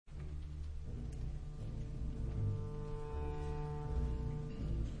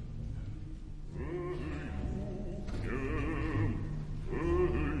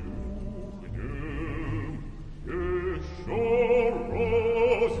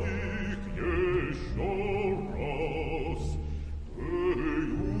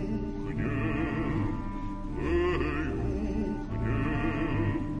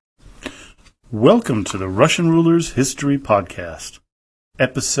Welcome to the Russian Rulers History Podcast,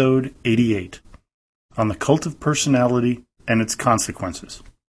 Episode 88, on the cult of personality and its consequences.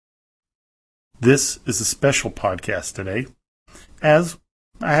 This is a special podcast today, as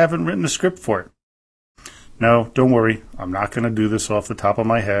I haven't written a script for it. No, don't worry, I'm not going to do this off the top of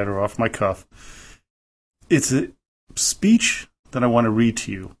my head or off my cuff. It's a speech that I want to read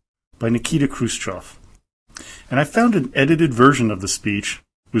to you by Nikita Khrushchev. And I found an edited version of the speech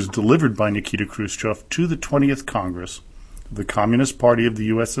was delivered by Nikita Khrushchev to the 20th Congress of the Communist Party of the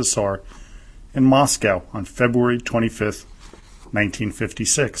USSR in Moscow on February 25th,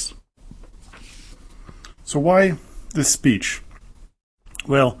 1956. So why this speech?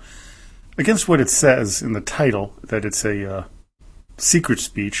 Well, against what it says in the title, that it's a secret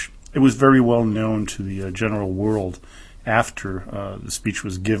speech, it was very well known to the general world after the speech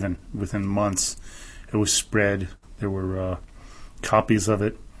was given. Within months, it was spread. There were copies of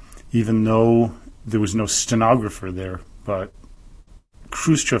it, even though there was no stenographer there, but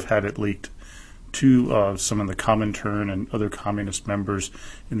Khrushchev had it leaked to some of the Comintern and other communist members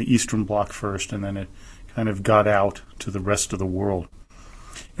in the Eastern Bloc first, and then it kind of got out to the rest of the world.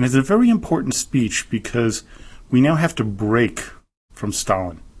 And it's a very important speech because we now have to break from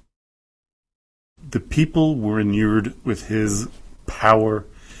Stalin. The people were inured with his power,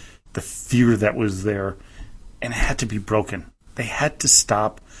 the fear that was there, and it had to be broken. They had to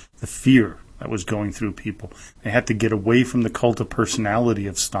stop the fear that was going through people. They had to get away from the cult of personality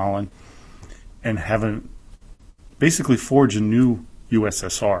of Stalin and basically forge a new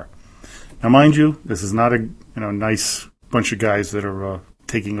USSR. Now, mind you, this is not a nice bunch of guys that are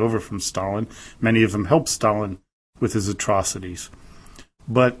taking over from Stalin. Many of them helped Stalin with his atrocities.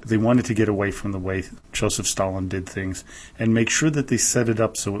 But they wanted to get away from the way Joseph Stalin did things and make sure that they set it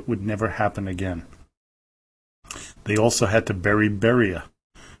up so it would never happen again. They also had to bury Beria,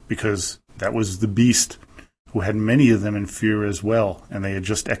 because that was the beast who had many of them in fear as well, and they had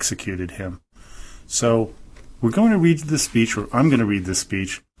just executed him. So we're going to read this speech, or I'm going to read this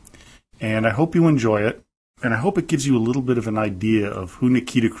speech, and I hope you enjoy it, and I hope it gives you a little bit of an idea of who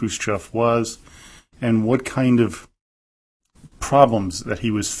Nikita Khrushchev was and what kind of problems that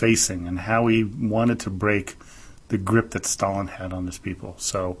he was facing and how he wanted to break the grip that Stalin had on his people.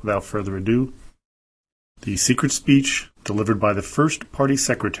 So without further ado, the secret speech delivered by the first party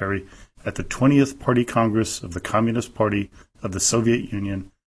secretary at the 20th Party Congress of the Communist Party of the Soviet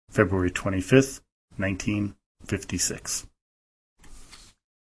Union, February 25th, 1956.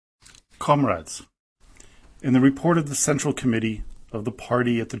 Comrades, in the report of the Central Committee of the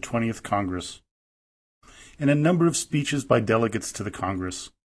Party at the 20th Congress, and a number of speeches by delegates to the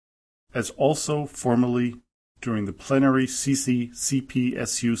Congress, as also formally during the plenary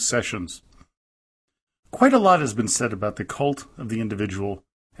CPSU sessions, quite a lot has been said about the cult of the individual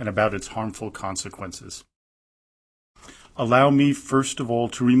and about its harmful consequences. Allow me first of all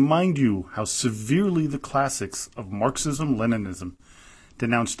to remind you how severely the classics of Marxism-Leninism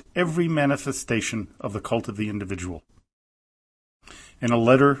denounced every manifestation of the cult of the individual. In a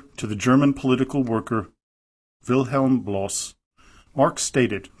letter to the German political worker Wilhelm Bloss, Marx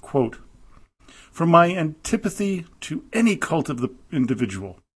stated, quote, "From my antipathy to any cult of the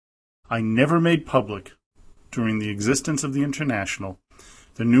individual, I never made public, during the existence of the International,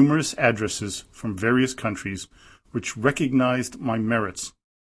 the numerous addresses from various countries which recognized my merits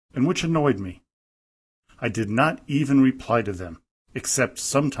and which annoyed me. I did not even reply to them, except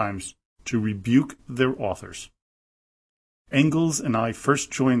sometimes to rebuke their authors. Engels and I first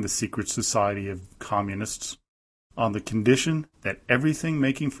joined the secret society of communists on the condition that everything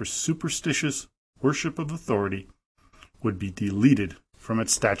making for superstitious worship of authority would be deleted from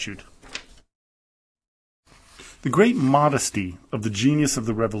its statute." The great modesty of the genius of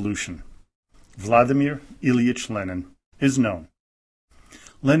the revolution, Vladimir Ilyich Lenin, is known.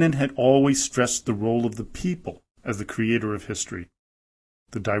 Lenin had always stressed the role of the people as the creator of history,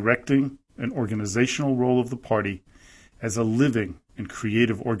 the directing and organizational role of the party as a living and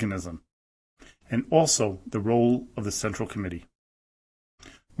creative organism, and also the role of the Central Committee.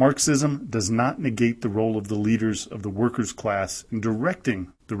 Marxism does not negate the role of the leaders of the workers' class in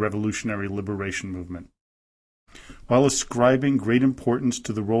directing the revolutionary liberation movement. While ascribing great importance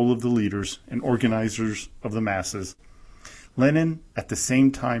to the role of the leaders and organizers of the masses, Lenin at the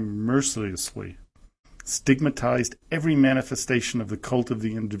same time mercilessly stigmatized every manifestation of the cult of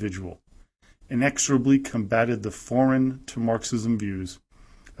the individual, inexorably combated the foreign to Marxism views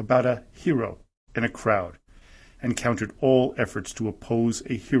about a hero and a crowd, and countered all efforts to oppose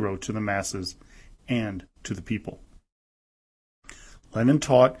a hero to the masses and to the people. Lenin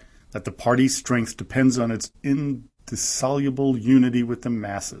taught that the party's strength depends on its indissoluble unity with the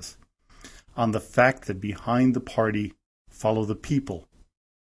masses, on the fact that behind the party follow the people,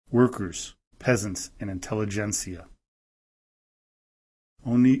 workers, peasants, and intelligentsia.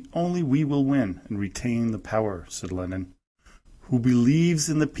 Only we will win and retain the power, said Lenin, who believes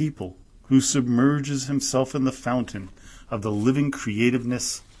in the people, who submerges himself in the fountain of the living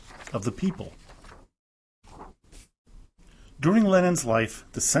creativeness of the people. During Lenin's life,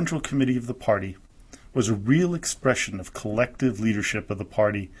 the Central Committee of the party was a real expression of collective leadership of the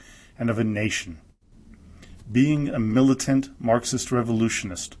party and of a nation. Being a militant Marxist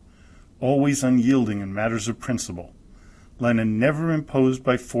revolutionist, always unyielding in matters of principle, Lenin never imposed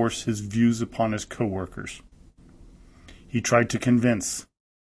by force his views upon his co-workers. He tried to convince.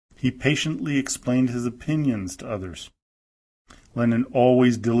 He patiently explained his opinions to others. Lenin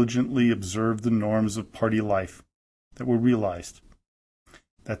always diligently observed the norms of party life that were realized,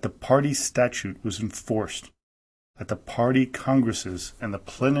 that the party statute was enforced, that the party congresses and the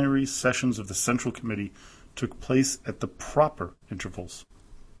plenary sessions of the Central Committee took place at the proper intervals.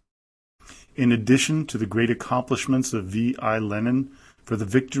 In addition to the great accomplishments of V.I. Lenin for the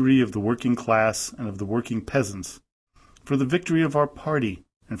victory of the working class and of the working peasants, for the victory of our party,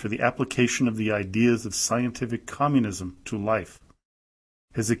 and for the application of the ideas of scientific communism to life,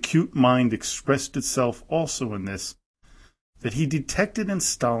 his acute mind expressed itself also in this, that he detected in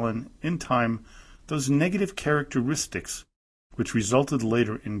Stalin, in time, those negative characteristics which resulted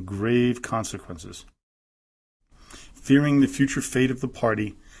later in grave consequences. Fearing the future fate of the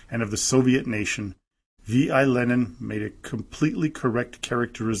party and of the Soviet nation, V.I. Lenin made a completely correct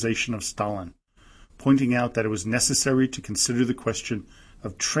characterization of Stalin, pointing out that it was necessary to consider the question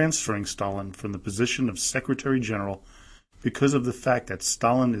of transferring Stalin from the position of Secretary General because of the fact that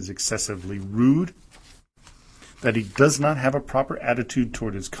Stalin is excessively rude, that he does not have a proper attitude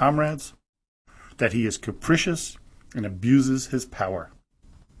toward his comrades, that he is capricious and abuses his power.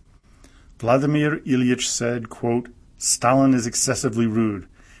 Vladimir Ilyich said, quote, "Stalin is excessively rude,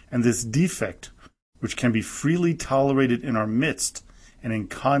 and this defect, which can be freely tolerated in our midst and in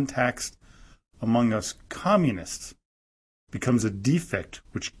context among us communists, becomes a defect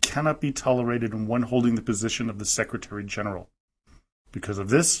which cannot be tolerated in one holding the position of the Secretary General. Because of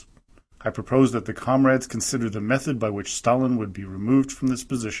this, I propose that the comrades consider the method by which Stalin would be removed from this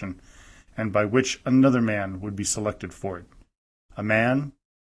position and by which another man would be selected for it. A man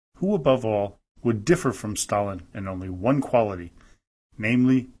who, above all, would differ from Stalin in only one quality,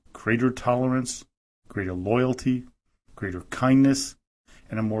 namely greater tolerance, greater loyalty, greater kindness,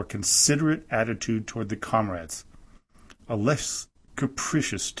 and a more considerate attitude toward the comrades, a less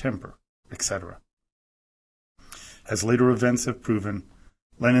capricious temper, etc." As later events have proven,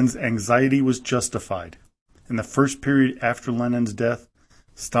 Lenin's anxiety was justified. In the first period after Lenin's death,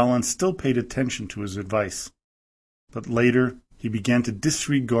 Stalin still paid attention to his advice, but later he began to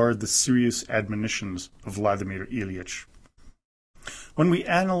disregard the serious admonitions of Vladimir Ilyich. When we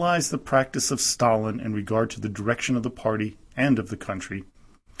analyze the practice of Stalin in regard to the direction of the party and of the country,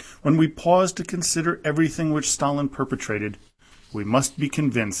 when we pause to consider everything which Stalin perpetrated, we must be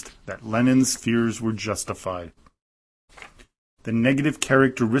convinced that Lenin's fears were justified. The negative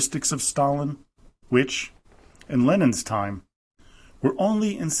characteristics of Stalin, which, in Lenin's time, were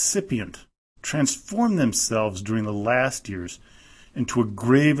only incipient, transformed themselves during the last years into a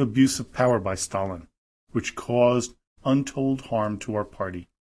grave abuse of power by Stalin, which caused untold harm to our party.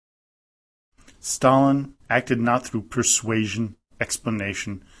 Stalin acted not through persuasion,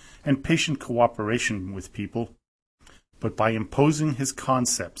 explanation, and patient cooperation with people, but by imposing his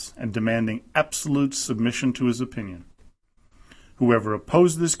concepts and demanding absolute submission to his opinion. Whoever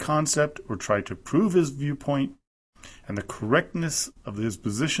opposed this concept or tried to prove his viewpoint and the correctness of his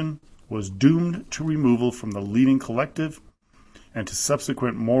position was doomed to removal from the leading collective and to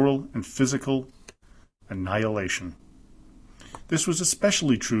subsequent moral and physical annihilation. This was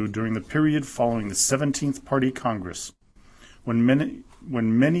especially true during the period following the 17th Party Congress, when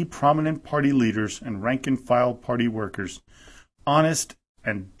many prominent party leaders and rank-and-file party workers, honest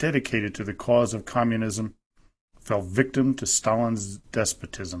and dedicated to the cause of communism, fell victim to Stalin's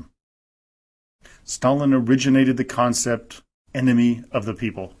despotism. Stalin originated the concept enemy of the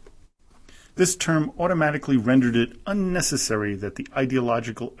people. This term automatically rendered it unnecessary that the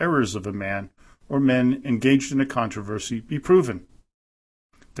ideological errors of a man or men engaged in a controversy be proven.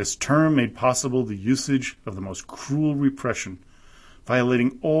 This term made possible the usage of the most cruel repression,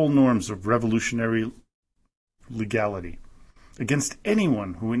 violating all norms of revolutionary legality, against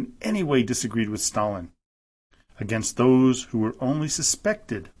anyone who in any way disagreed with Stalin, against those who were only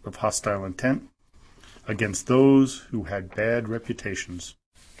suspected of hostile intent, against those who had bad reputations.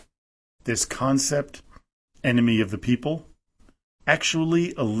 This concept, enemy of the people,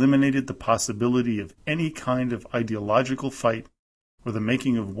 actually eliminated the possibility of any kind of ideological fight or the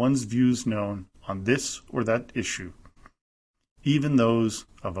making of one's views known on this or that issue, even those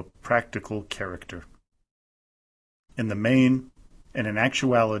of a practical character. In the main, and in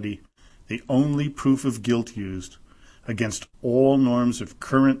actuality, the only proof of guilt used against all norms of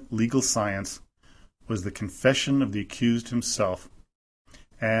current legal science was the confession of the accused himself,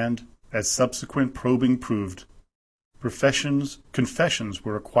 and, as subsequent probing proved, confessions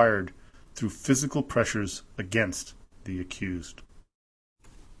were acquired through physical pressures against the accused.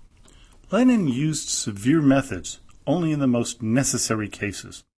 Lenin used severe methods only in the most necessary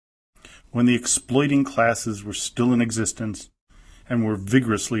cases, when the exploiting classes were still in existence and were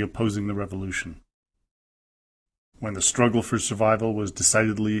vigorously opposing the revolution, when the struggle for survival was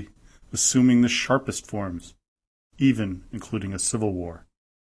decidedly assuming the sharpest forms, even including a civil war.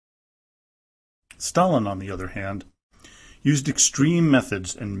 Stalin, on the other hand, used extreme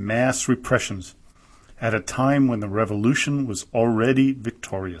methods and mass repressions at a time when the revolution was already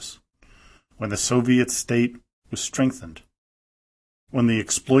victorious, when the Soviet state was strengthened, when the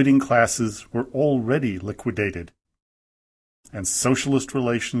exploiting classes were already liquidated, and socialist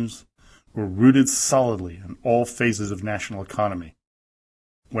relations were rooted solidly in all phases of national economy,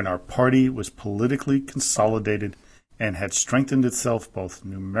 when our party was politically consolidated and had strengthened itself both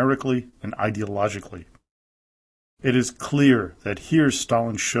numerically and ideologically. It is clear that here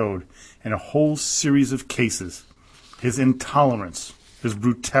Stalin showed, in a whole series of cases, his intolerance, his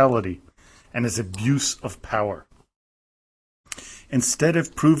brutality, and his abuse of power. Instead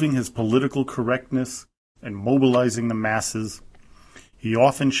of proving his political correctness and mobilizing the masses, he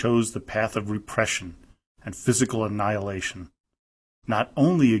often chose the path of repression and physical annihilation, not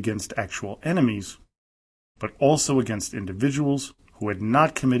only against actual enemies, but also against individuals who had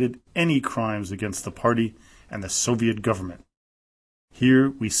not committed any crimes against the party and the Soviet government. Here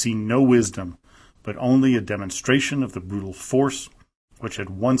we see no wisdom, but only a demonstration of the brutal force which had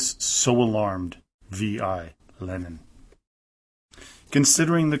once so alarmed V.I. Lenin.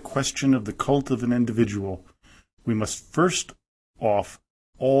 Considering the question of the cult of an individual, we must first off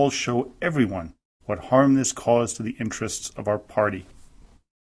all show everyone what harm this caused to the interests of our party.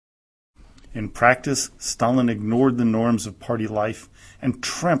 In practice, Stalin ignored the norms of party life and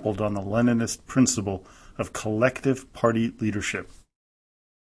trampled on the Leninist principle of collective party leadership.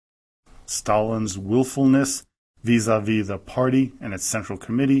 Stalin's willfulness vis-à-vis the party and its Central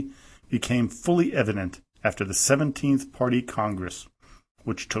Committee became fully evident after the 17th Party Congress,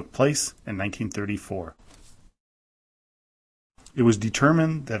 which took place in 1934. It was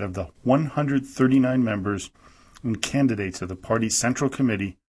determined that of the 139 members and candidates of the party's Central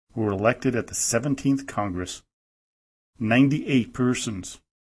Committee who were elected at the 17th Congress, 98 persons,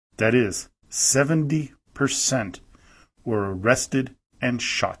 that is, 70%, were arrested and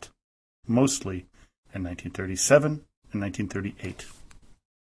shot, mostly in 1937 and 1938.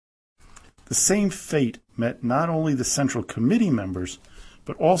 The same fate met not only the Central Committee members,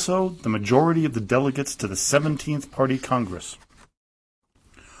 but also the majority of the delegates to the 17th Party Congress.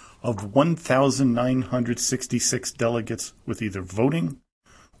 Of 1,966 delegates with either voting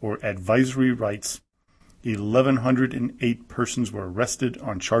or advisory rights, 1,108 persons were arrested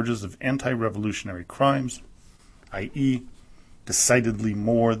on charges of anti-revolutionary crimes, i.e., decidedly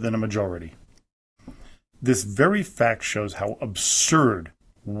more than a majority. This very fact shows how absurd,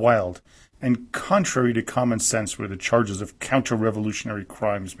 wild, and contrary to common sense were the charges of counter-revolutionary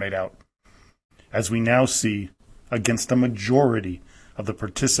crimes made out, as we now see, against a majority of the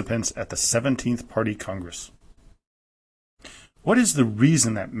participants at the 17th Party Congress. What is the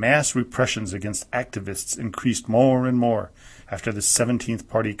reason that mass repressions against activists increased more and more after the 17th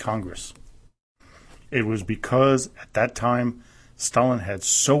Party Congress? It was because, at that time, Stalin had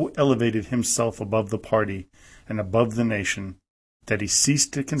so elevated himself above the party and above the nation that he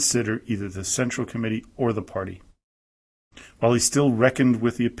ceased to consider either the Central Committee or the party. While he still reckoned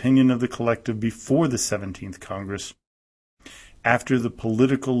with the opinion of the collective before the 17th Congress, after the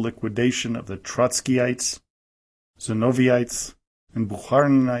political liquidation of the Trotskyites, Zinovievites, and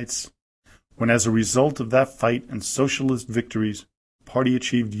Bukharinites, when as a result of that fight and socialist victories, the party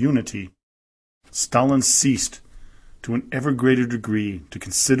achieved unity, Stalin ceased to an ever greater degree to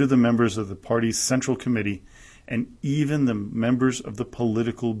consider the members of the party's Central Committee and even the members of the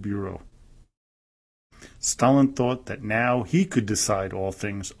Political Bureau. Stalin thought that now he could decide all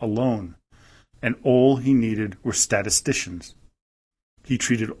things alone, and all he needed were statisticians. He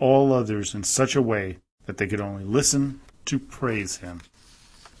treated all others in such a way that they could only listen to praise him.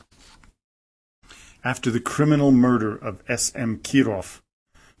 After the criminal murder of S.M. Kirov,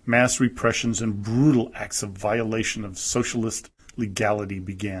 mass repressions and brutal acts of violation of socialist legality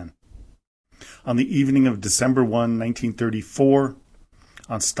began. On the evening of December 1, 1934,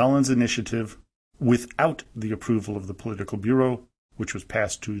 on Stalin's initiative, without the approval of the Political Bureau, which was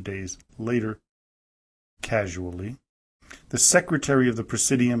passed 2 days later, casually, the Secretary of the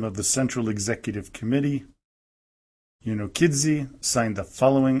Presidium of the Central Executive Committee, Yunokidze, signed the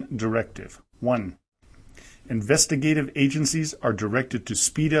following directive. 1. Investigative agencies are directed to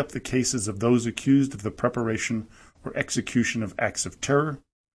speed up the cases of those accused of the preparation or execution of acts of terror.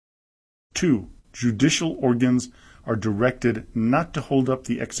 2. Judicial organs are directed not to hold up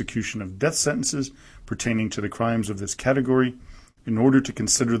the execution of death sentences pertaining to the crimes of this category in order to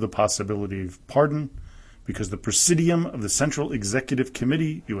consider the possibility of pardon, because the Presidium of the Central Executive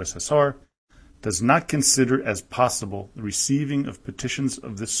Committee, USSR, does not consider as possible the receiving of petitions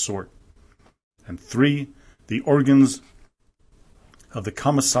of this sort. And 3. The organs of the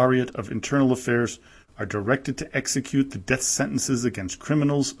Commissariat of Internal Affairs are directed to execute the death sentences against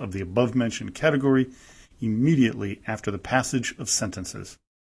criminals of the above-mentioned category immediately after the passage of sentences.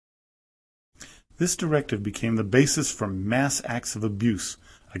 This directive became the basis for mass acts of abuse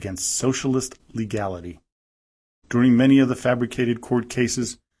against socialist legality. During many of the fabricated court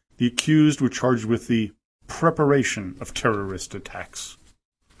cases, the accused were charged with the preparation of terrorist attacks.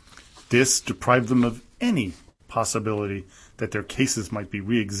 This deprived them of any possibility that their cases might be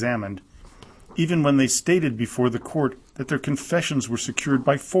re-examined, even when they stated before the court that their confessions were secured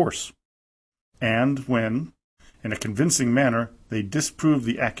by force, and when, in a convincing manner, they disproved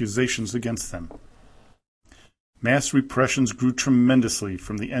the accusations against them. Mass repressions grew tremendously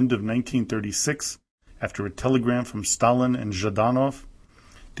from the end of 1936 after a telegram from Stalin and Zhdanov,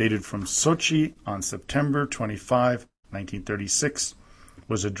 dated from Sochi on September 25, 1936,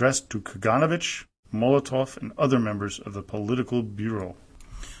 was addressed to Kaganovich, Molotov, and other members of the Political Bureau.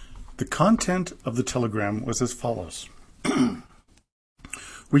 The content of the telegram was as follows.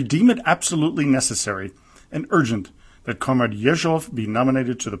 We deem it absolutely necessary and urgent that Comrade Yezhov be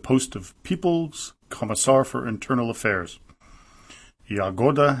nominated to the post of People's Commissar for Internal Affairs.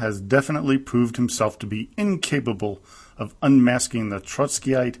 Yagoda has definitely proved himself to be incapable of unmasking the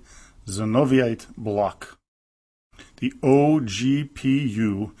Trotskyite, Zinovieite bloc. The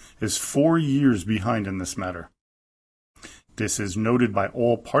OGPU is 4 years behind in this matter. This is noted by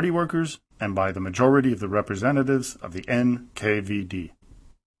all party workers and by the majority of the representatives of the NKVD.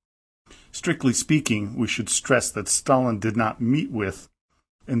 Strictly speaking, we should stress that Stalin did not meet with,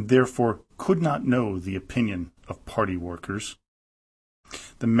 and therefore could not know, the opinion of party workers.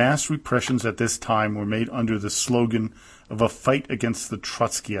 The mass repressions at this time were made under the slogan of a fight against the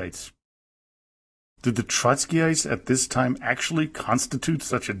Trotskyites. Did the Trotskyites at this time actually constitute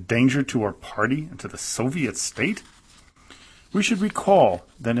such a danger to our party and to the Soviet state? We should recall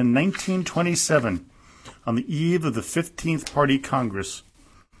that in 1927, on the eve of the 15th Party Congress,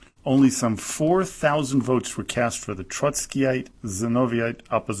 only some 4,000 votes were cast for the Trotskyite Zinovieite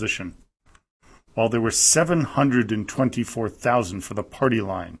opposition, while there were 724,000 for the party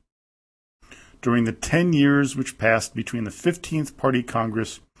line. During the 10 years which passed between the 15th Party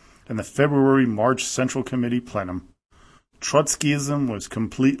Congress and the February-March Central Committee plenum, Trotskyism was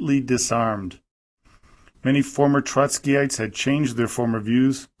completely disarmed. Many former Trotskyites had changed their former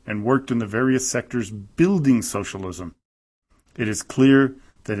views and worked in the various sectors building socialism. It is clear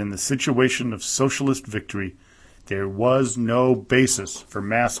that in the situation of socialist victory, there was no basis for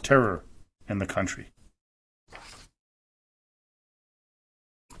mass terror in the country.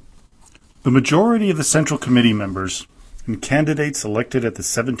 The majority of the Central Committee members and candidates elected at the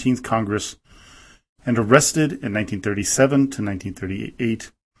 17th Congress and arrested in 1937 to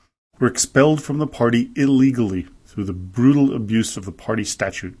 1938 were expelled from the party illegally through the brutal abuse of the party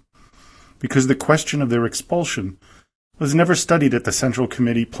statute, because the question of their expulsion was never studied at the Central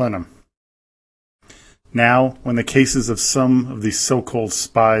Committee plenum. Now, when the cases of some of these so-called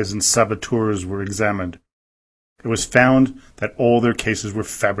spies and saboteurs were examined, it was found that all their cases were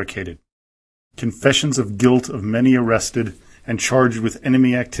fabricated. Confessions of guilt of many arrested and charged with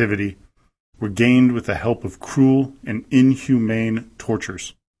enemy activity were gained with the help of cruel and inhumane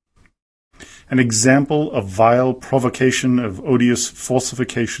tortures. An example of vile provocation, of odious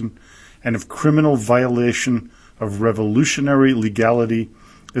falsification, and of criminal violation of revolutionary legality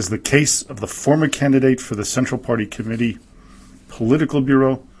is the case of the former candidate for the Central Party Committee Political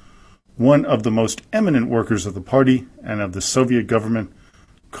Bureau, one of the most eminent workers of the party and of the Soviet government,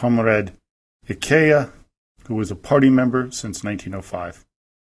 Comrade Ikea, who was a party member since 1905.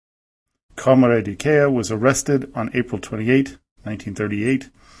 Comrade Ikea was arrested on April 28, 1938,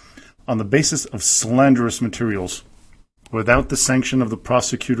 on the basis of slanderous materials, without the sanction of the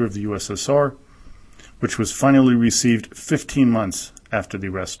prosecutor of the USSR, which was finally received 15 months after the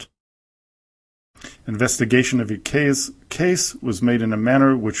arrest. Investigation of Ikea's case was made in a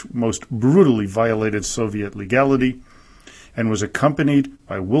manner which most brutally violated Soviet legality and was accompanied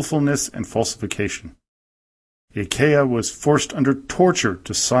by willfulness and falsification. Ikea was forced under torture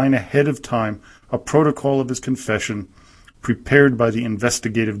to sign ahead of time a protocol of his confession prepared by the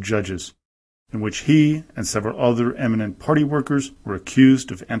investigative judges, in which he and several other eminent party workers were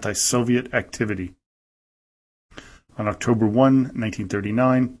accused of anti-Soviet activity. On October 1,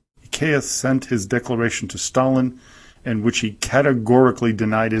 1939, Ikea sent his declaration to Stalin, in which he categorically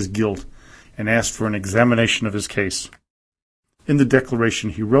denied his guilt and asked for an examination of his case. In the declaration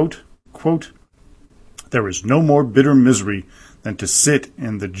he wrote, quote, "There is no more bitter misery than to sit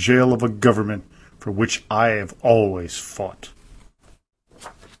in the jail of a government for which I have always fought."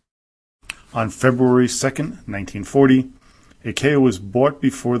 On February 2, 1940, Ikea was brought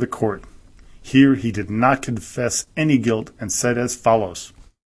before the court. Here he did not confess any guilt and said as follows: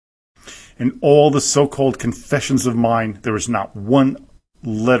 "In all the so-called confessions of mine, there is not one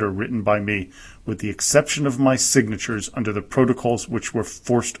letter written by me, with the exception of my signatures under the protocols which were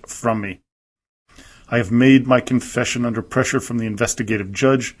forced from me. I have made my confession under pressure from the investigative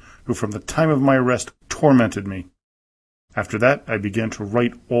judge, who from the time of my arrest tormented me. After that, I began to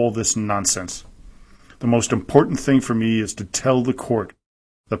write all this nonsense. The most important thing for me is to tell the court,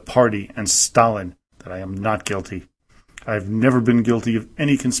 the party, and Stalin that I am not guilty. I have never been guilty of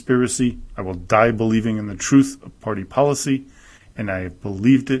any conspiracy. I will die believing in the truth of party policy, and I have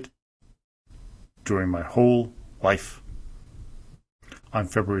believed it during my whole life." On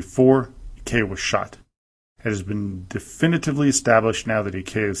February 4, Ikea was shot. It has been definitively established now that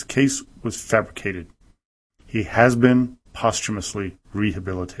Ikea's case was fabricated. He has been posthumously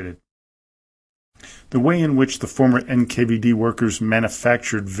rehabilitated. The way in which the former NKVD workers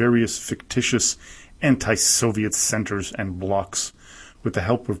manufactured various fictitious anti-Soviet centers and blocks with the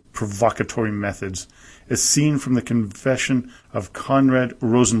help of provocatory methods is seen from the confession of Konrad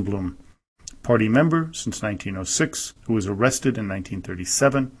Rosenblum, party member since 1906, who was arrested in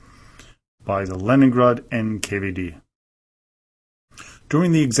 1937 by the Leningrad NKVD.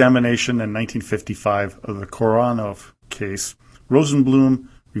 During the examination in 1955 of the Koranov case, Rosenblum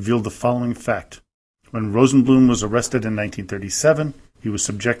revealed the following fact. When Rosenblum was arrested in 1937, he was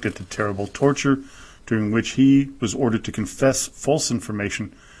subjected to terrible torture, during which he was ordered to confess false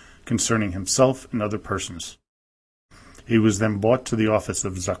information concerning himself and other persons. He was then brought to the office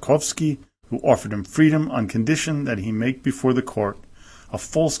of Zakhovsky, who offered him freedom on condition that he make before the court a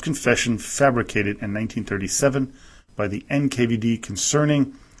false confession fabricated in 1937 by the NKVD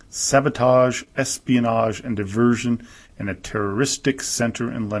concerning sabotage, espionage, and diversion in a terroristic center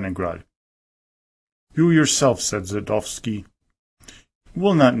in Leningrad. "You yourself," said Zadovsky,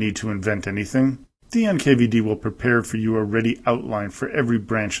 "will not need to invent anything. The NKVD will prepare for you a ready outline for every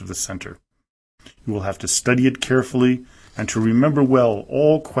branch of the center. You will have to study it carefully and to remember well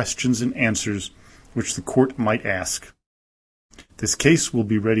all questions and answers which the court might ask. This case will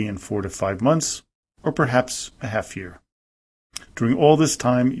be ready in 4 to 5 months, or perhaps a half year. During all this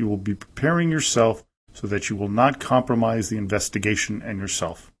time, you will be preparing yourself so that you will not compromise the investigation and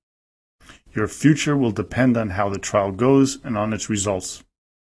yourself. Your future will depend on how the trial goes and on its results.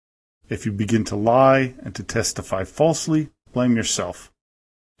 If you begin to lie and to testify falsely, blame yourself.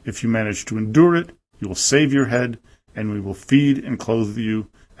 If you manage to endure it, you will save your head, and we will feed and clothe you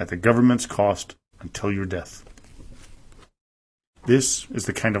at the government's cost until your death." This is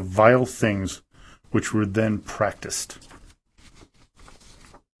the kind of vile things which were then practiced.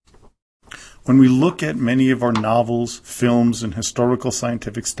 When we look at many of our novels, films, and historical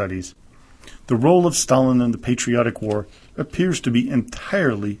scientific studies, the role of Stalin in the Patriotic War appears to be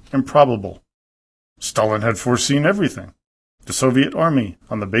entirely improbable. Stalin had foreseen everything. The Soviet army,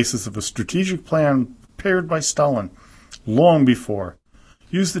 on the basis of a strategic plan prepared by Stalin long before,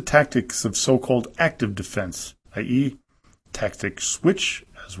 used the tactics of so-called active defense, i.e., tactics which,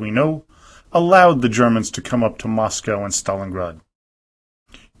 as we know, allowed the Germans to come up to Moscow and Stalingrad.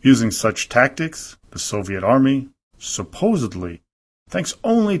 Using such tactics, the Soviet army, supposedly, thanks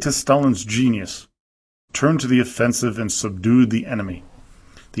only to Stalin's genius, turned to the offensive and subdued the enemy.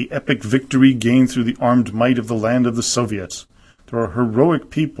 The epic victory gained through the armed might of the land of the Soviets, through our heroic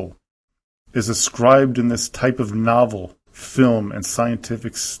people, is ascribed in this type of novel, film, and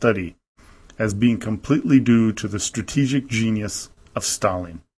scientific study as being completely due to the strategic genius of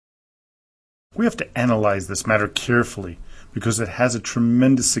Stalin. We have to analyze this matter carefully because it has a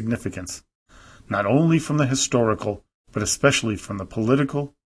tremendous significance, not only from the historical, but especially from the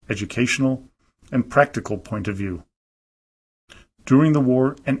political, educational, and practical point of view. During the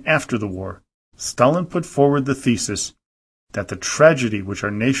war and after the war, Stalin put forward the thesis that the tragedy which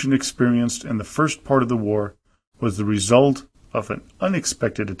our nation experienced in the first part of the war was the result of an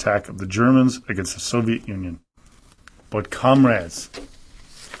unexpected attack of the Germans against the Soviet Union. But comrades,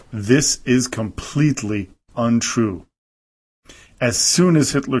 this is completely untrue. As soon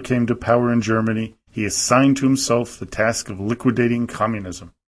as Hitler came to power in Germany, he assigned to himself the task of liquidating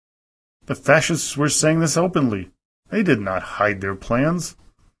communism. The fascists were saying this openly. They did not hide their plans.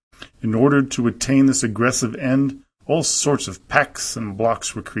 In order to attain this aggressive end, all sorts of pacts and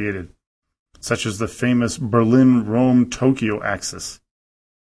blocs were created, such as the famous Berlin-Rome-Tokyo axis.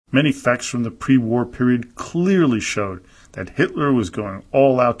 Many facts from the pre-war period clearly showed that Hitler was going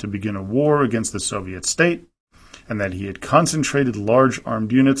all out to begin a war against the Soviet state, and that he had concentrated large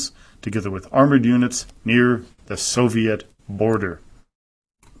armed units together with armored units near the Soviet border.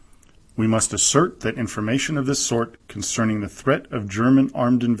 We must assert that information of this sort concerning the threat of German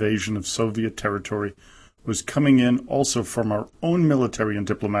armed invasion of Soviet territory was coming in also from our own military and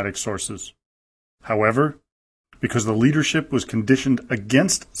diplomatic sources. However, because the leadership was conditioned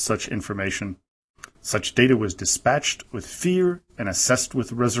against such information, such data was dispatched with fear and assessed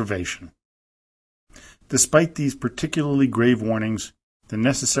with reservation. Despite these particularly grave warnings, the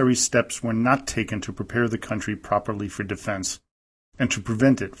necessary steps were not taken to prepare the country properly for defense and to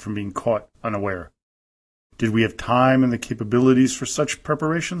prevent it from being caught unaware. Did we have time and the capabilities for such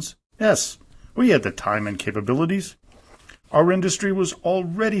preparations? Yes, we had the time and capabilities. Our industry was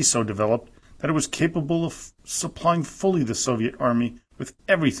already so developed that it was capable of supplying fully the Soviet army with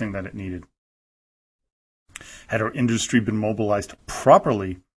everything that it needed. Had our industry been mobilized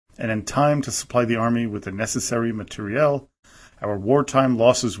properly and in time to supply the army with the necessary materiel, our wartime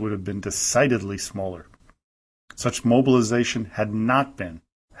losses would have been decidedly smaller. Such mobilization had not been,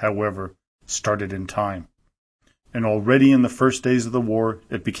 however, started in time. And already in the first days of the war,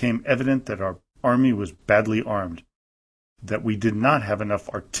 it became evident that our army was badly armed, that we did not have enough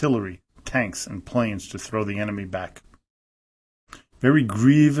artillery, tanks, and planes to throw the enemy back. Very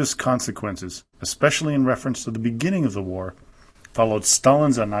grievous consequences, especially in reference to the beginning of the war, followed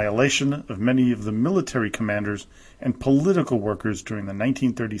Stalin's annihilation of many of the military commanders and political workers during the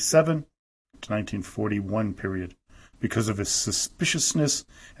 1937 to 1941 period, because of his suspiciousness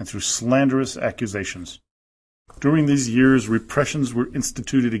and through slanderous accusations. During these years, repressions were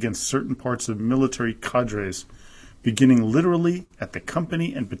instituted against certain parts of military cadres, beginning literally at the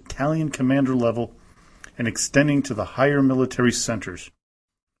company and battalion commander level and extending to the higher military centers.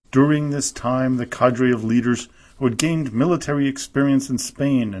 During this time, the cadre of leaders who had gained military experience in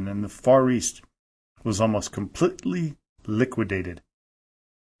Spain and in the Far East was almost completely liquidated.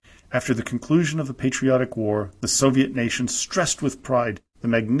 After the conclusion of the Patriotic War, the Soviet nation stressed with pride the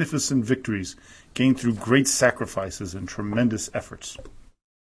magnificent victories gained through great sacrifices and tremendous efforts.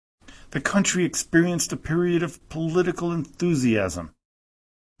 The country experienced a period of political enthusiasm.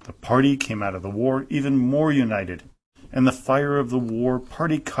 The party came out of the war even more united, and the fire of the war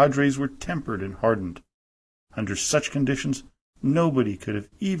party cadres were tempered and hardened. Under such conditions, nobody could have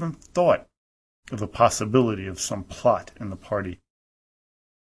even thought of the possibility of some plot in the party.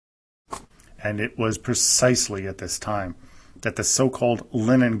 And it was precisely at this time that the so-called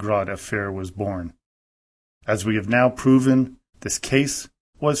Leningrad affair was born. As we have now proven, this case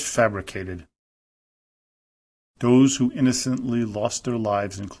was fabricated. Those who innocently lost their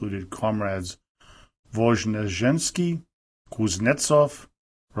lives included comrades Vozhnezhensky, Kuznetsov,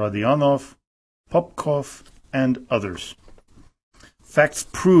 Rodionov, Popkov, and others. Facts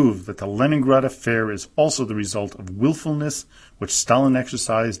prove that the Leningrad affair is also the result of willfulness which Stalin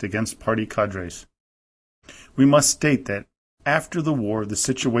exercised against party cadres. We must state that after the war, the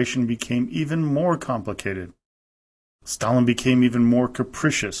situation became even more complicated. Stalin became even more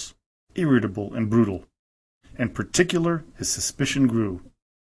capricious, irritable, and brutal. In particular, his suspicion grew.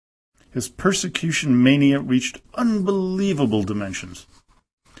 His persecution mania reached unbelievable dimensions.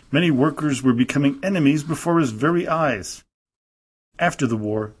 Many workers were becoming enemies before his very eyes. After the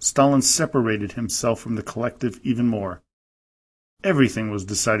war, Stalin separated himself from the collective even more. Everything was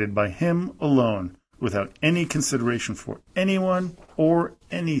decided by him alone, without any consideration for anyone or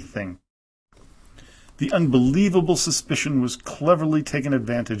anything. The unbelievable suspicion was cleverly taken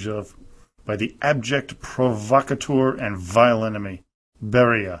advantage of by the abject provocateur and vile enemy,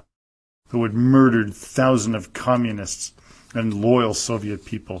 Beria, who had murdered thousands of communists and loyal Soviet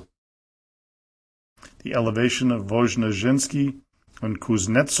people. The elevation of Vozhnezhensky and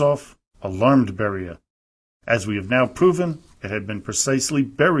Kuznetsov alarmed Beria. As we have now proven, it had been precisely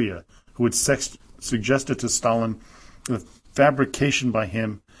Beria who had suggested to Stalin the fabrication by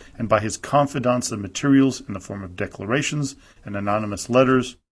him and by his confidants of materials in the form of declarations and anonymous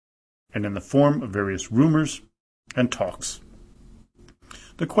letters, and in the form of various rumors and talks.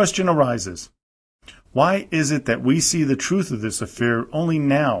 The question arises, why is it that we see the truth of this affair only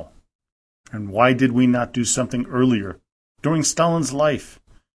now? And why did we not do something earlier, during Stalin's life,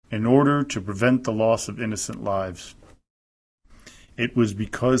 in order to prevent the loss of innocent lives? It was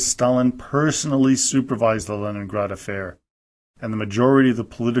because Stalin personally supervised the Leningrad affair, and the majority of the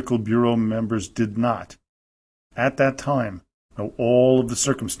political bureau members did not, at that time, know all of the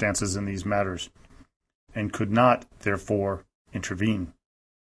circumstances in these matters, and could not, therefore, intervene.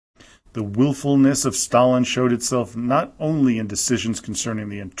 The willfulness of Stalin showed itself not only in decisions concerning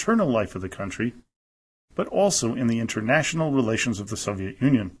the internal life of the country, but also in the international relations of the Soviet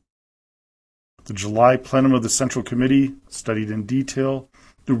Union. The July plenum of the Central Committee studied in detail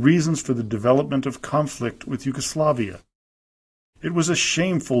the reasons for the development of conflict with Yugoslavia. It was a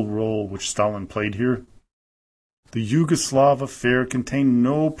shameful role which Stalin played here. The Yugoslav affair contained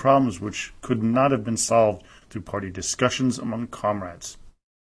no problems which could not have been solved through party discussions among comrades.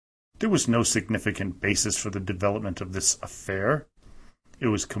 There was no significant basis for the development of this affair. It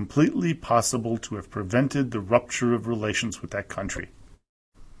was completely possible to have prevented the rupture of relations with that country.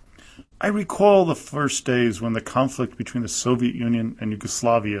 I recall the first days when the conflict between the Soviet Union and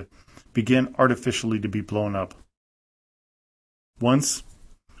Yugoslavia began artificially to be blown up. Once,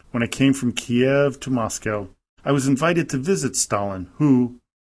 when I came from Kiev to Moscow, I was invited to visit Stalin, who,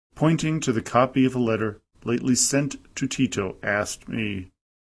 pointing to the copy of a letter lately sent to Tito, asked me,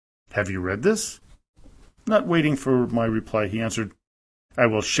 "Have you read this?" Not waiting for my reply, he answered, "I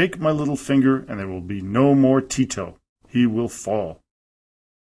will shake my little finger and there will be no more Tito. He will fall."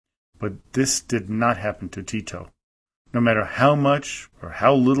 But this did not happen to Tito. No matter how much or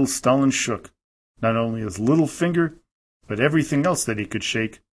how little Stalin shook, not only his little finger, but everything else that he could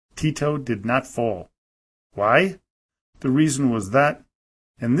shake, Tito did not fall. Why? The reason was that,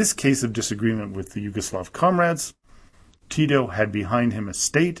 in this case of disagreement with the Yugoslav comrades, Tito had behind him a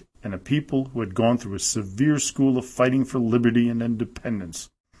state and a people who had gone through a severe school of fighting for liberty and independence,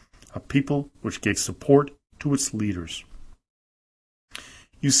 a people which gave support to its leaders.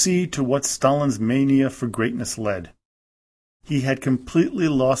 You see to what Stalin's mania for greatness led. He had completely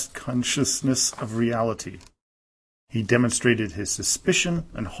lost consciousness of reality. He demonstrated his suspicion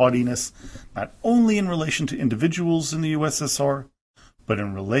and haughtiness not only in relation to individuals in the USSR, but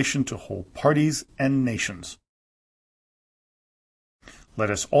in relation to whole parties and nations.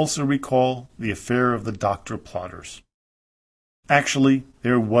 Let us also recall the affair of the doctor plotters. Actually,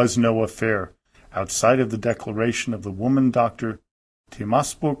 there was no affair outside of the declaration of the woman doctor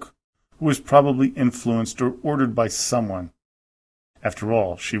Timasbuk, who was probably influenced or ordered by someone. After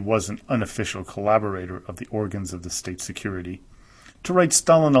all, she was an unofficial collaborator of the organs of the state security, to write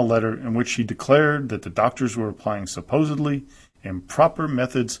Stalin a letter in which she declared that the doctors were applying supposedly improper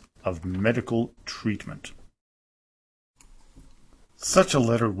methods of medical treatment. Such a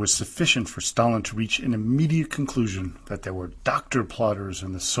letter was sufficient for Stalin to reach an immediate conclusion that there were doctor plotters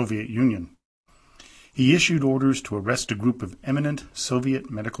in the Soviet Union. He issued orders to arrest a group of eminent Soviet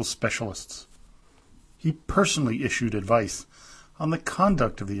medical specialists. He personally issued advice on the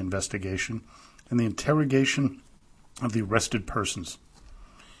conduct of the investigation and the interrogation of the arrested persons.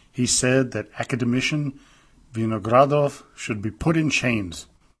 He said that academician Vinogradov should be put in chains.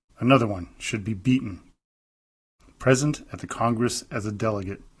 Another one should be beaten. Present at the Congress as a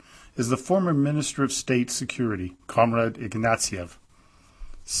delegate is the former Minister of State Security, Comrade Ignatiev.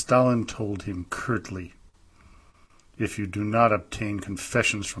 Stalin told him curtly, "If you do not obtain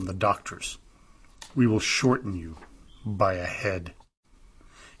confessions from the doctors, we will shorten you by a head."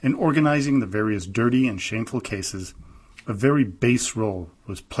 In organizing the various dirty and shameful cases, a very base role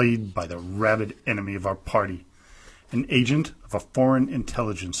was played by the rabid enemy of our party, an agent of a foreign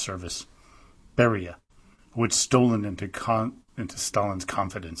intelligence service, Beria, who had stolen into Stalin's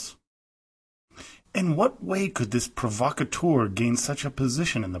confidence. In what way could this provocateur gain such a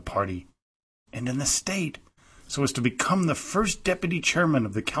position in the party and in the state so as to become the first deputy chairman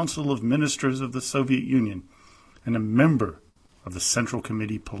of the Council of Ministers of the Soviet Union and a member of the Central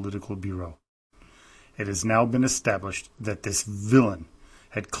Committee Political Bureau? It has now been established that this villain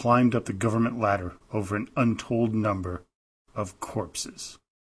had climbed up the government ladder over an untold number of corpses.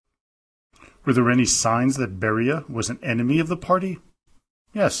 Were there any signs that Beria was an enemy of the party?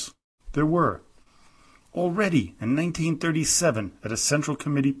 Yes, there were. Already in 1937, at a Central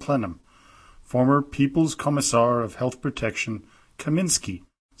Committee plenum, former People's Commissar of Health Protection Kaminsky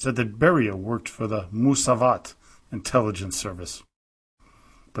said that Beria worked for the Musavat intelligence service.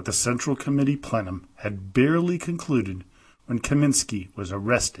 But the Central Committee plenum had barely concluded when Kaminsky was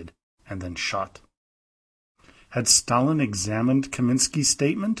arrested and then shot. Had Stalin examined Kaminsky's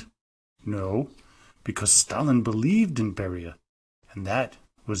statement? No, because Stalin believed in Beria, and that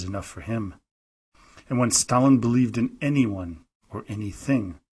was enough for him. And when Stalin believed in anyone or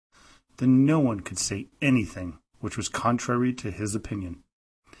anything, then no one could say anything which was contrary to his opinion.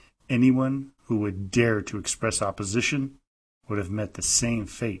 Anyone who would dare to express opposition would have met the same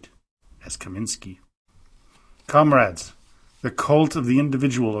fate as Kaminsky. Comrades, the cult of the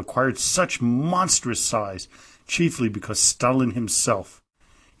individual acquired such monstrous size chiefly because Stalin himself,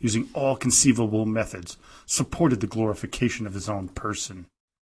 using all conceivable methods, supported the glorification of his own person.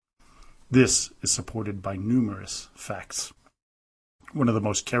 This is supported by numerous facts. One of the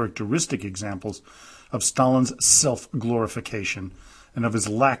most characteristic examples of Stalin's self-glorification and of his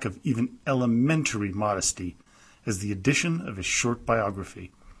lack of even elementary modesty is the edition of his short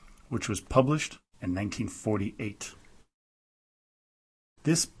biography, which was published in 1948.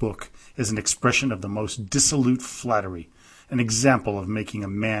 This book is an expression of the most dissolute flattery, an example of making a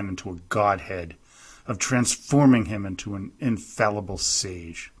man into a godhead, of transforming him into an infallible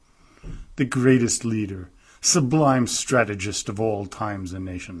sage, the greatest leader, sublime strategist of all times and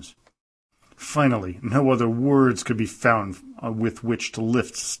nations. Finally, no other words could be found with which to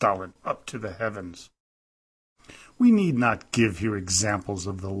lift Stalin up to the heavens. We need not give here examples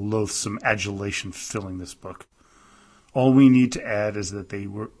of the loathsome adulation filling this book. All we need to add is that they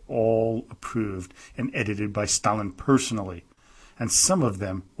were all approved and edited by Stalin personally, and some of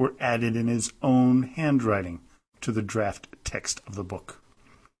them were added in his own handwriting to the draft text of the book.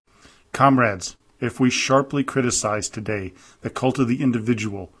 Comrades, if we sharply criticize today the cult of the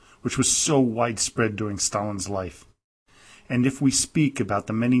individual, which was so widespread during Stalin's life, and if we speak about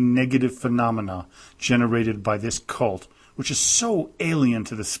the many negative phenomena generated by this cult, which is so alien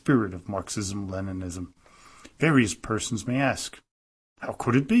to the spirit of Marxism-Leninism, various persons may ask, how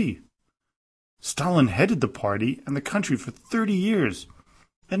could it be? Stalin headed the party and the country for 30 years,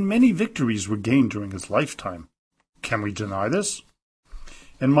 and many victories were gained during his lifetime. Can we deny this?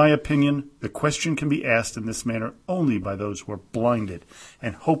 In my opinion, the question can be asked in this manner only by those who are blinded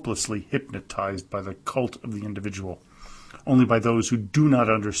and hopelessly hypnotized by the cult of the individual, only by those who do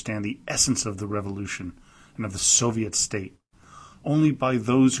not understand the essence of the revolution and of the Soviet state, only by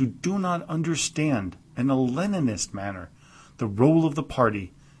those who do not understand, in a Leninist manner, the role of the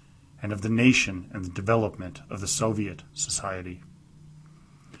party and of the nation in the development of the Soviet society.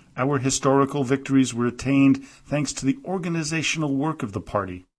 Our historical victories were attained thanks to the organizational work of the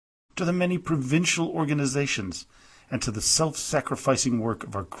party, to the many provincial organizations, and to the self-sacrificing work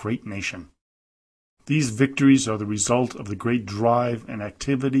of our great nation. These victories are the result of the great drive and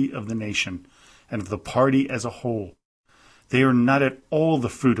activity of the nation and of the party as a whole. They are not at all the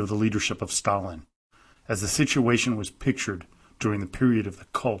fruit of the leadership of Stalin, as the situation was pictured during the period of the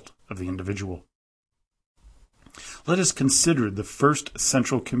cult of the individual. Let us consider the first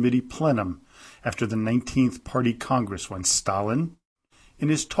Central Committee plenum after the 19th Party Congress, when Stalin, in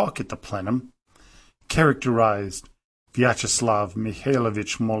his talk at the plenum, characterized Vyacheslav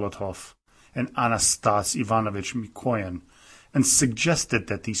Mikhailovich Molotov and Anastas Ivanovich Mikoyan, and suggested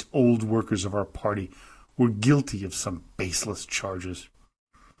that these old workers of our party were guilty of some baseless charges.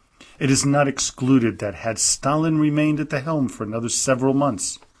 It is not excluded that had Stalin remained at the helm for another several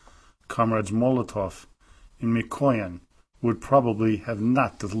months, comrades Molotov and Mikoyan would probably have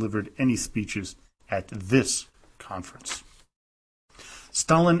not delivered any speeches at this conference.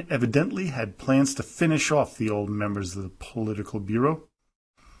 Stalin evidently had plans to finish off the old members of the Political Bureau.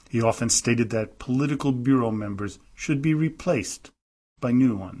 He often stated that Political Bureau members should be replaced by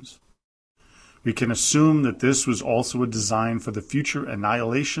new ones. We can assume that this was also a design for the future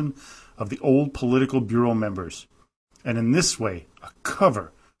annihilation of the old Political Bureau members, and in this way a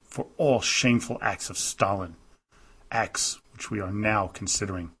cover for all shameful acts of Stalin, acts which we are now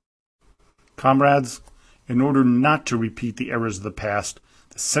considering. Comrades, in order not to repeat the errors of the past,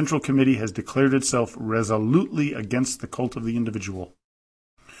 the Central Committee has declared itself resolutely against the cult of the individual.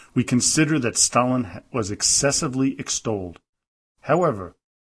 We consider that Stalin was excessively extolled. However,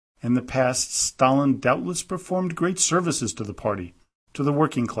 in the past, Stalin doubtless performed great services to the party, to the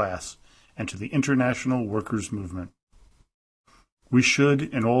working class, and to the international workers' movement. We should,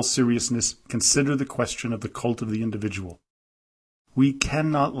 in all seriousness, consider the question of the cult of the individual. We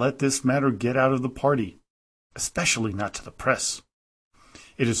cannot let this matter get out of the party, especially not to the press.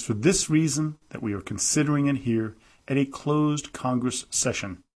 It is for this reason that we are considering it here at a closed Congress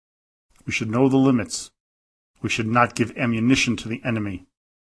session. We should know the limits. We should not give ammunition to the enemy.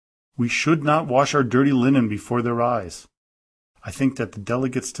 We should not wash our dirty linen before their eyes. I think that the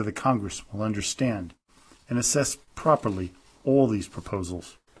delegates to the Congress will understand and assess properly all these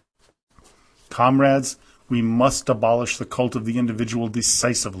proposals. Comrades, we must abolish the cult of the individual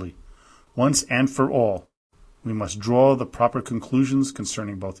decisively. Once and for all, we must draw the proper conclusions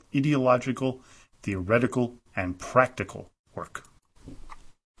concerning both ideological, theoretical, and practical work.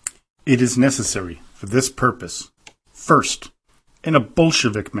 It is necessary for this purpose, first, in a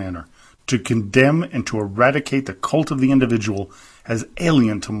Bolshevik manner, to condemn and to eradicate the cult of the individual as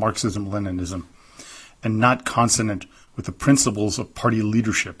alien to Marxism-Leninism and not consonant with the principles of party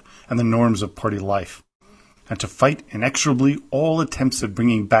leadership and the norms of party life, and to fight inexorably all attempts at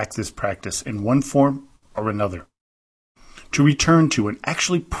bringing back this practice in one form or another. To return to and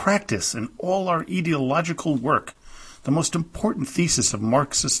actually practice in all our ideological work the most important thesis of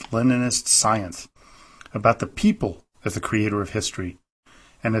Marxist-Leninist science about the people as the creator of history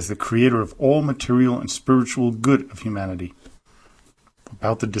and as the creator of all material and spiritual good of humanity,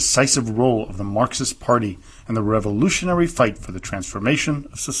 about the decisive role of the Marxist Party in the revolutionary fight for the transformation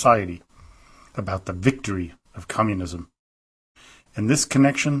of society, about the victory of communism. In this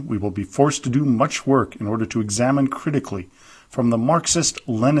connection, we will be forced to do much work in order to examine critically from the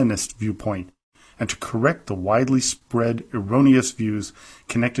Marxist-Leninist viewpoint and to correct the widely spread erroneous views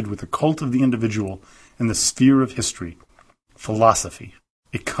connected with the cult of the individual in the sphere of history, philosophy,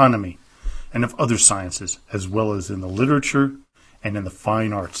 economy, and of other sciences, as well as in the literature and in the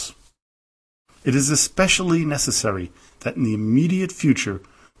fine arts. It is especially necessary that in the immediate future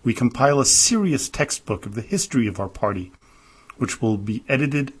we compile a serious textbook of the history of our party, which will be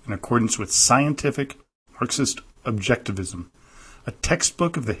edited in accordance with scientific Marxist objectivism, a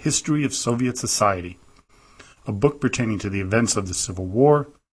textbook of the history of Soviet society, a book pertaining to the events of the Civil War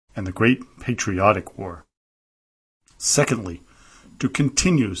and the Great Patriotic War. Secondly, to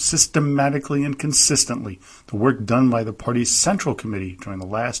continue systematically and consistently the work done by the party's Central Committee during the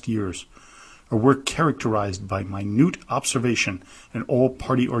last years, a work characterized by minute observation in all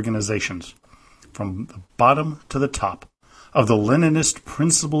party organizations, from the bottom to the top, of the Leninist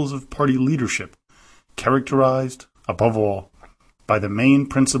principles of party leadership, characterized, above all, by the main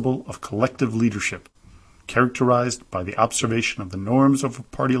principle of collective leadership, characterized by the observation of the norms of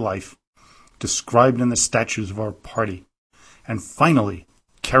party life, described in the statutes of our party, and finally,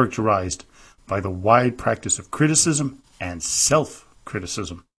 characterized by the wide practice of criticism and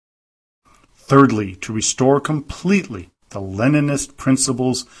self-criticism. Thirdly, to restore completely the Leninist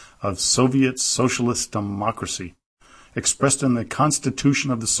principles of Soviet socialist democracy, expressed in the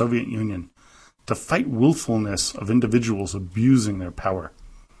Constitution of the Soviet Union, to fight willfulness of individuals abusing their power,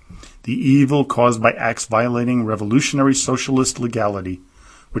 the evil caused by acts violating revolutionary socialist legality,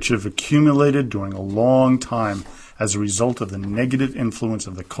 which have accumulated during a long time as a result of the negative influence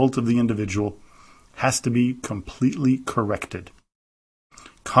of the cult of the individual, has to be completely corrected.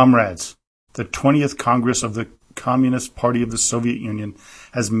 Comrades, the 20th Congress of the Communist Party of the Soviet Union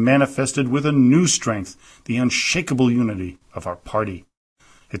has manifested with a new strength the unshakable unity of our party,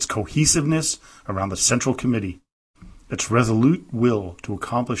 its cohesiveness around the Central Committee, its resolute will to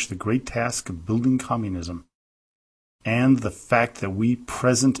accomplish the great task of building communism, and the fact that we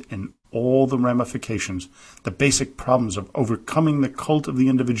present in all the ramifications the basic problems of overcoming the cult of the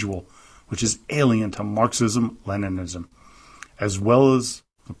individual, which is alien to Marxism-Leninism, as well as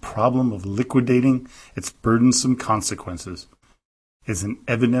the problem of liquidating its burdensome consequences, is an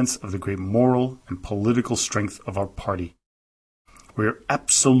evidence of the great moral and political strength of our party. We are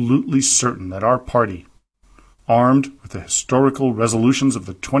absolutely certain that our party, armed with the historical resolutions of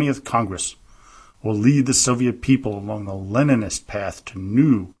the 20th Congress, will lead the Soviet people along the Leninist path to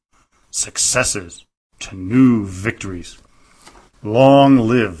new successes, to new victories. Long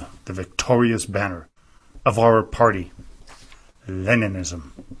live the victorious banner of our party,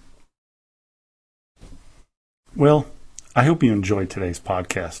 Leninism. Well, I hope you enjoyed today's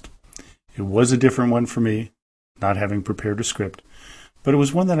podcast. It was a different one for me, not having prepared a script, but it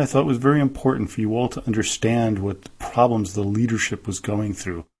was one that I thought was very important for you all to understand what problems the leadership was going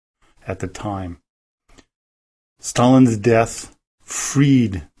through at the time. Stalin's death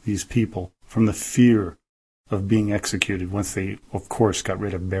freed these people from the fear of being executed once they, of course, got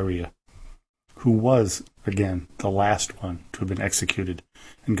rid of Beria, who was, again, the last one to have been executed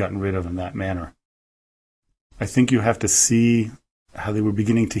and gotten rid of in that manner. I think you have to see how they were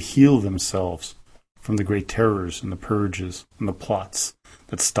beginning to heal themselves from the great terrors and the purges and the plots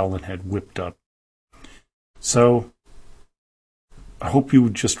that Stalin had whipped up. So I hope you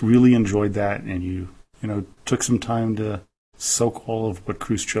just really enjoyed that and you took some time to soak all of what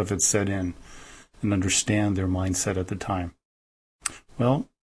Khrushchev had said in and understand their mindset at the time. Well,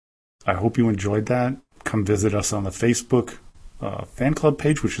 I hope you enjoyed that. Come visit us on the Facebook fan club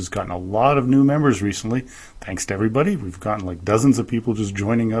page, which has gotten a lot of new members recently. Thanks to everybody. We've gotten like dozens of people just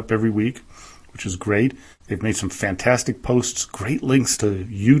joining up every week, which is great. They've made some fantastic posts, great links to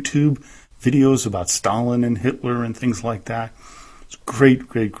YouTube videos about Stalin and Hitler and things like that. It's a great,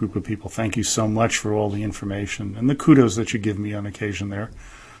 great group of people. Thank you so much for all the information and the kudos that you give me on occasion there.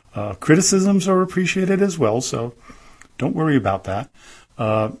 Criticisms are appreciated as well, so don't worry about that.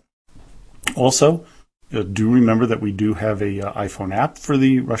 Also, do remember that we do have a iPhone app for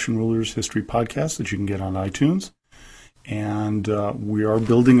the Russian Rulers History Podcast that you can get on iTunes. And we are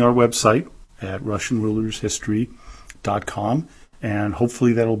building our website at RussianRulersHistory.com, and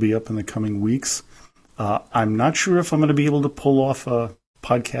hopefully that'll be up in the coming weeks. I'm not sure if I'm going to be able to pull off a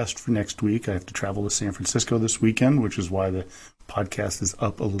podcast for next week. I have to travel to San Francisco this weekend, which is why the podcast is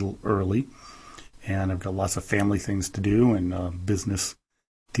up a little early. And I've got lots of family things to do and business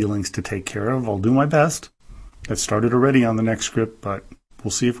dealings to take care of. I'll do my best. I've started already on the next script, but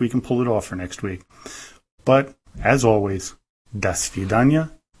we'll see if we can pull it off for next week. But, as always, до свидания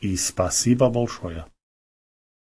и спасибо большое.